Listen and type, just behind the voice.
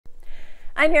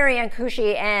I'm Marianne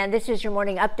Kushi, and this is your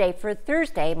morning update for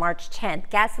Thursday, March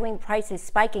 10th. Gasoline prices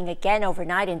spiking again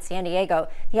overnight in San Diego.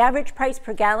 The average price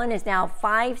per gallon is now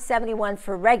 $5.71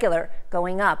 for regular,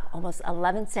 going up almost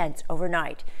 11 cents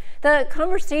overnight. The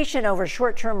conversation over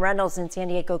short-term rentals in San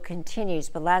Diego continues,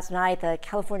 but last night the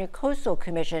California Coastal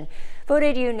Commission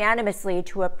voted unanimously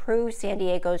to approve San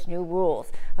Diego's new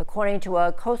rules. According to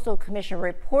a Coastal Commission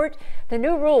report, the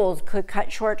new rules could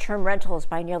cut short-term rentals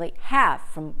by nearly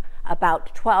half, from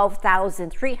about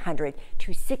 12,300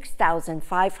 to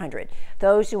 6,500.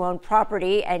 Those who own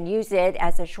property and use it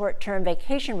as a short-term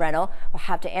vacation rental will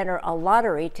have to enter a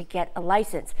lottery to get a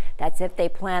license. That's if they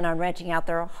plan on renting out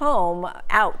their home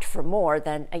out for more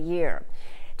than a year.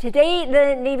 Today,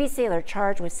 the Navy sailor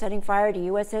charged with setting fire to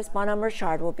USS Bonhomme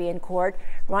Richard will be in court.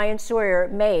 Ryan Sawyer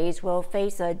Mays will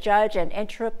face a judge and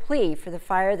enter a plea for the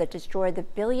fire that destroyed the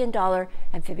billion-dollar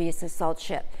amphibious assault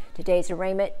ship. Today's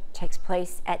arraignment takes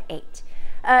place at 8.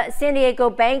 San Diego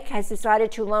Bank has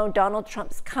decided to loan Donald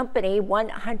Trump's company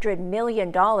 $100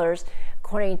 million.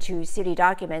 According to city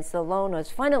documents, the loan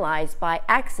was finalized by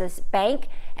Axis Bank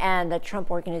and the Trump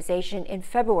Organization in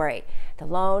February. The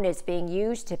loan is being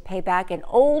used to pay back an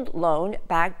old loan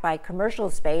backed by commercial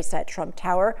space at Trump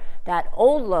Tower. That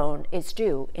old loan is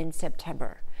due in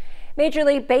September. Major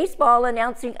League Baseball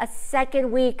announcing a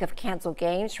second week of canceled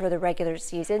games for the regular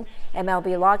season.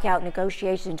 MLB lockout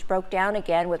negotiations broke down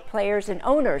again, with players and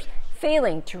owners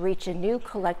failing to reach a new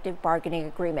collective bargaining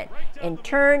agreement. In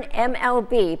turn,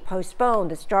 MLB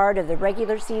postponed the start of the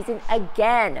regular season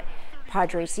again.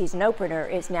 Padres season opener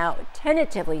is now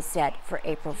tentatively set for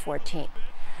April 14th.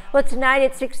 Well, tonight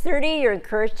at 6:30, you're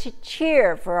encouraged to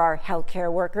cheer for our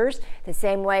healthcare workers the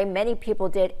same way many people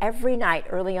did every night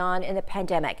early on in the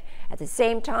pandemic. At the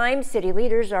same time, city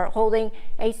leaders are holding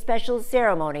a special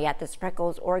ceremony at the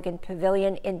Spreckles Oregon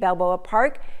Pavilion in Balboa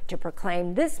Park to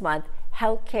proclaim this month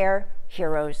Healthcare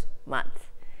Heroes Month.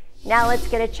 Now let's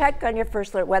get a check on your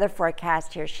first alert weather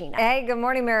forecast. Here's Sheena. Hey, good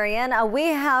morning, Marianne. We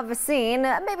have seen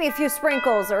maybe a few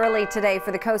sprinkles early today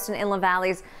for the coast and inland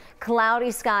valleys.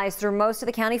 Cloudy skies through most of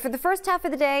the county for the first half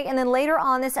of the day, and then later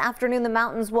on this afternoon, the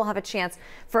mountains will have a chance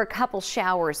for a couple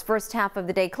showers. First half of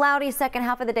the day cloudy, second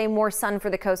half of the day more sun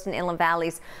for the coast and inland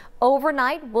valleys.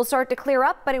 Overnight, we'll start to clear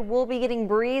up, but it will be getting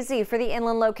breezy for the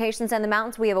inland locations and the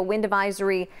mountains. We have a wind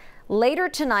advisory later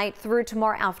tonight through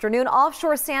tomorrow afternoon.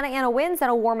 Offshore Santa Ana winds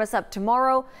that'll warm us up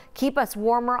tomorrow, keep us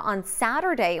warmer on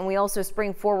Saturday, and we also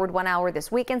spring forward 1 hour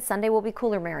this weekend. Sunday will be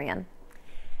cooler, Marianne.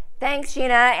 Thanks,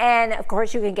 Sheena. And of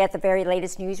course, you can get the very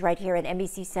latest news right here at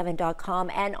NBC7.com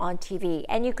and on TV.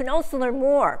 And you can also learn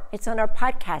more. It's on our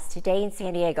podcast, Today in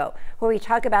San Diego, where we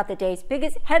talk about the day's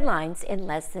biggest headlines in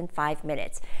less than 5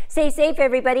 minutes. Stay safe,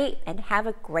 everybody, and have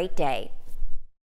a great day.